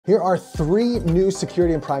Here are 3 new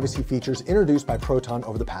security and privacy features introduced by Proton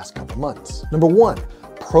over the past couple months. Number 1,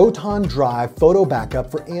 Proton Drive Photo Backup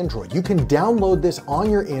for Android. You can download this on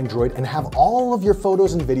your Android and have all of your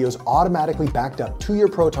photos and videos automatically backed up to your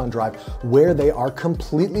Proton Drive, where they are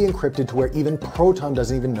completely encrypted to where even Proton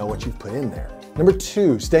doesn't even know what you've put in there. Number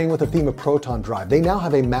 2, staying with the theme of Proton Drive, they now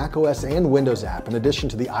have a macOS and Windows app, in addition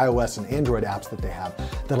to the iOS and Android apps that they have,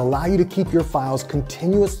 that allow you to keep your files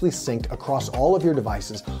continuously synced across all of your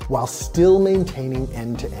devices while still maintaining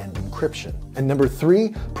end-to-end encryption. And number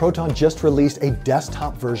 3, Proton just released a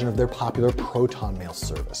desktop version of their popular Proton Mail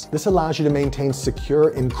service. This allows you to maintain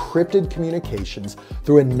secure, encrypted communications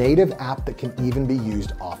through a native app that can even be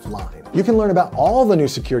used offline. You can learn about all the new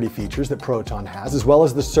security features that Proton has, as well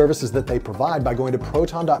as the services that they provide, by going to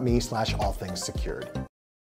proton.me/allthingssecured.